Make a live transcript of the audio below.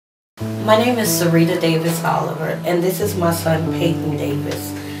My name is Sarita Davis Oliver, and this is my son Payton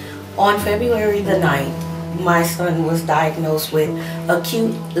Davis. On February the 9th, my son was diagnosed with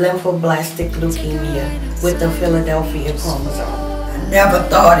acute lymphoblastic leukemia with the Philadelphia chromosome. I never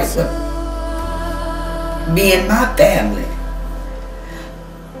thought it would be in my family.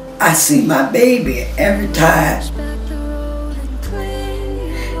 I see my baby every time,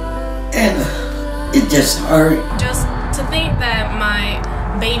 and it just hurt. Just to think that my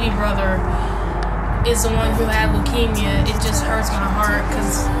baby brother is the one who had leukemia, it just hurts my heart,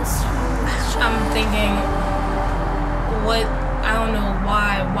 because I'm thinking, I don't know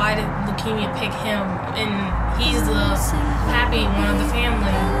why did leukemia pick him, and he's the happy one of the family.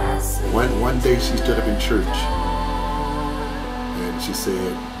 One day she stood up in church and she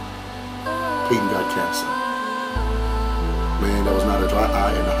said, Payton got cancer. Man, there was not a dry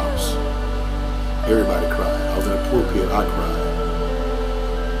eye in the house. Everybody cried. I was in a pulpit, I cried.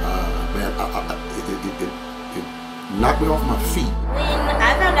 Man, it knocked me off my feet. When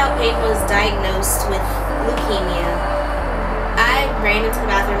I found out Payton was diagnosed with leukemia, I ran into the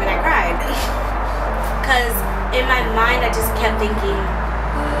bathroom and I cried. Because in my mind I just kept thinking,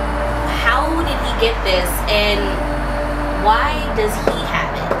 how did he get this and why does he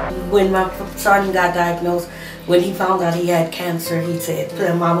have it? When my son got diagnosed, when he found out he had cancer, he said,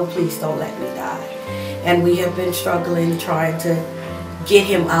 "Mama, please don't let me die." And we have been struggling, trying to get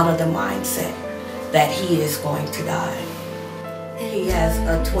him out of the mindset that he is going to die. He has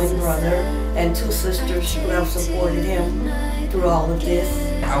a twin brother and two sisters who have supported him through all of this.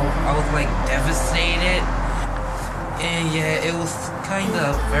 I was like devastated, and yeah, it was kind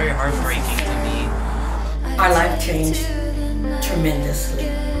of very heartbreaking to me. Our life changed tremendously.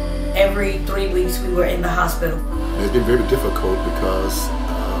 Every 3 weeks we were in the hospital. And it's been very difficult because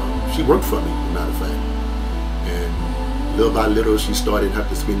she worked for me, as a matter of fact. And little by little she started having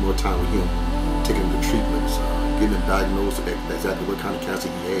to spend more time with him, taking him to treatments, getting him diagnosed with exactly what kind of cancer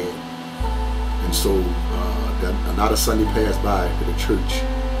he had. And so not a Sunday passed by at the church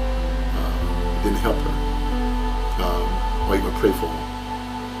didn't help her or even pray for her.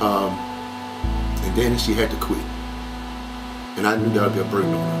 And then she had to quit. And I knew that would be a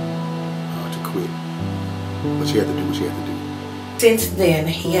burden on her to quit. But she had to do what she had to do. Since then,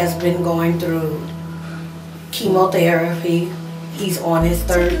 he has been going through chemotherapy. He's on his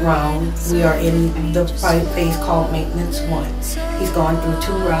 3rd round. We are in the phase called maintenance 1. He's gone through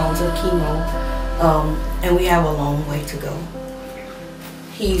 2 rounds of chemo, and we have a long way to go.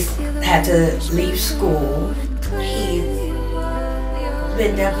 He's had to leave school. He's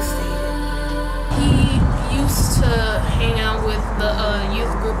been devastated. He used to hang out with the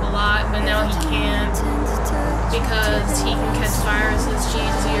youth group a lot, but now he can't because he can catch viruses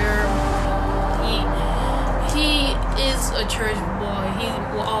easier. He is a church boy. He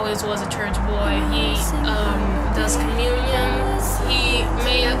always was a church boy. He does communion. He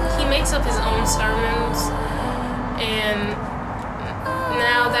makes up his own sermons, and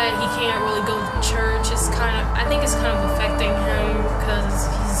now that he can't really go to church, I think it's kind of affecting him because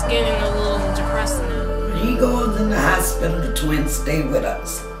he's getting a little depressed now. He goes in the hospital, the twins stay with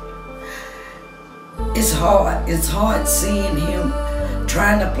us. It's hard. It's hard seeing him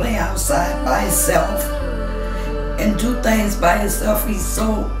trying to play outside by himself and do things by himself he's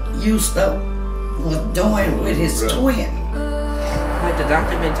so used to doing with his twin. Like the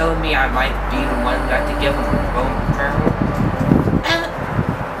doctor been telling me I might be the one that to give him a bone referral. And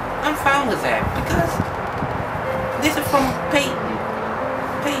I'm fine with that because this is from Payton.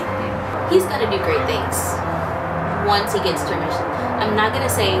 He's going to do great things once he gets to remission. I'm not going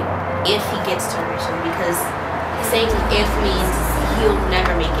to say if he gets to remission because saying if means he'll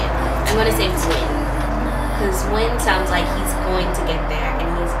never make it. I'm going to say when, because when sounds like he's going to get there and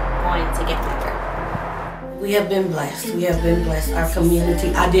he's going to get better. We have been blessed. We have been blessed. Our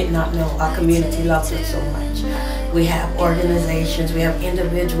community, I did not know our community loves us so much. We have organizations, we have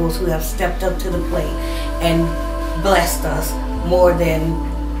individuals who have stepped up to the plate and blessed us more than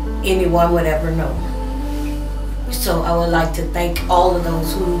anyone would ever know. So I would like to thank all of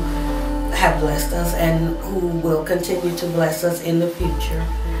those who have blessed us and who will continue to bless us in the future.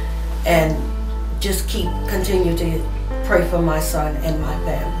 And just continue to pray for my son and my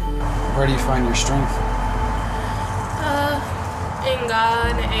family. Where do you find your strength? In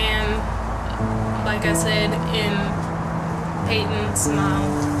God, and like I said, in Payton's smile.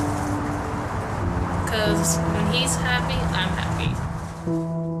 Because when he's happy, I'm happy.